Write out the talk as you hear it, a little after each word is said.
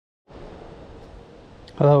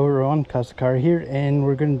Hello everyone, Kasakari here, and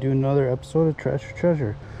we're going to do another episode of Trash or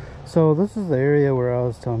Treasure. So this is the area where I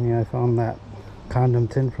was telling you I found that condom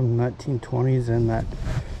tin from the 1920s and that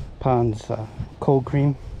Pond's cold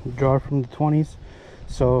cream jar from the 20s.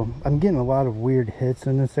 So I'm getting a lot of weird hits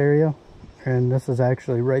in this area, and this is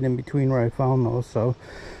actually right in between where I found those. So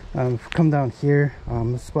come down here,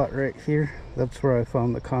 this spot right here, that's where I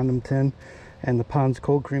found the condom tin. And the Pond's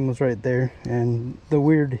cold cream was right there, and the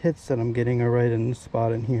weird hits that I'm getting are right in the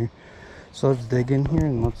spot in here. So let's dig in here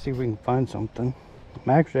and let's see if we can find something. I'm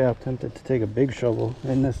actually tempted to take a big shovel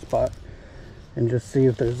in this spot and just see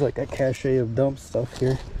if there's like a cache of dump stuff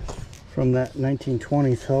here from that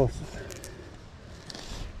 1920s house.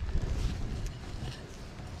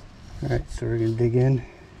 Alright, so we're gonna dig in.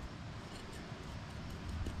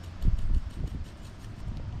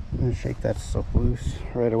 I'm gonna shake that stuff loose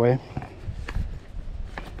right away.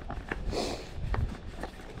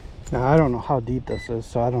 Now, I don't know how deep this is,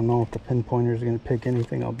 so I don't know if the pinpointer is going to pick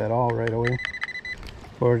anything up at all right away.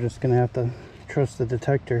 But we're just going to have to trust the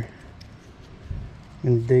detector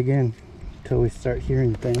and dig in until we start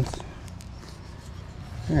hearing things.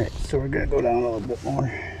 Alright, so we're going to go down a little bit more.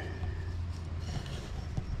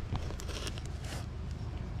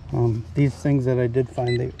 These things that I did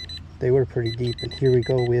find, they were pretty deep. And here we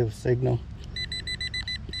go, we have a signal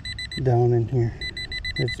down in here.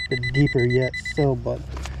 It's a bit deeper yet still, but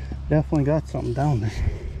definitely got something down there.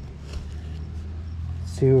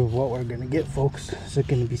 Let's see what we're gonna get, folks. Is it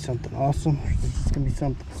gonna be something awesome, or is this gonna be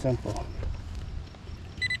something simple?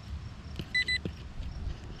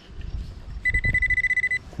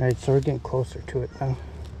 Alright, so we're getting closer to it now.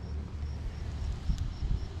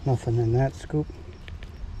 Nothing in that scoop.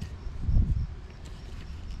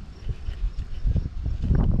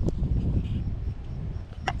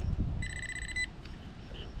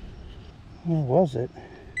 Where was it?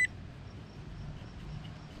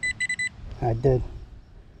 I did.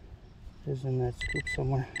 It is in that scoop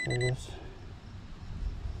somewhere. There it is.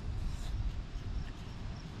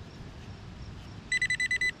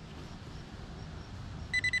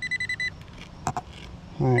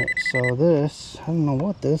 Alright, so this, I don't know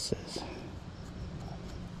what this is.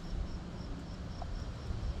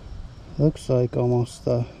 Looks like almost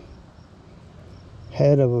the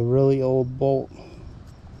head of a really old bolt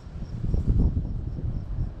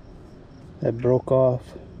that broke off.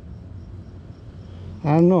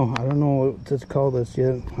 I don't know what to call this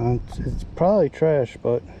yet. It's probably trash,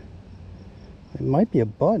 but it might be a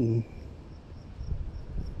button.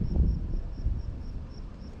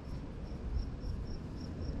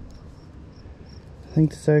 I think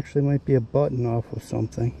this actually might be a button off of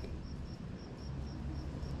something.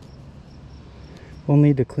 We'll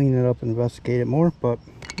need to clean it up and investigate it more, but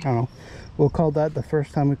I don't know. We'll call that the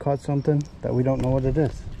first time we caught something that we don't know what it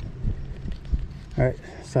is. Alright,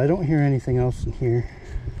 so I don't hear anything else in here.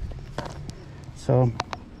 So,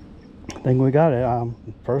 I think we got it.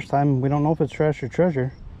 First time, we don't know if it's trash or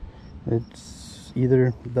treasure. It's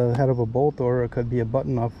either the head of a bolt or it could be a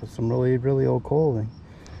button off of some really, really old clothing.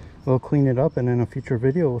 We'll clean it up, and in a future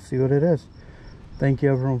video, we'll see what it is. Thank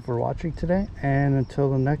you everyone for watching today, and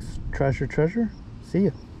until the next trash or treasure, see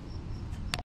you.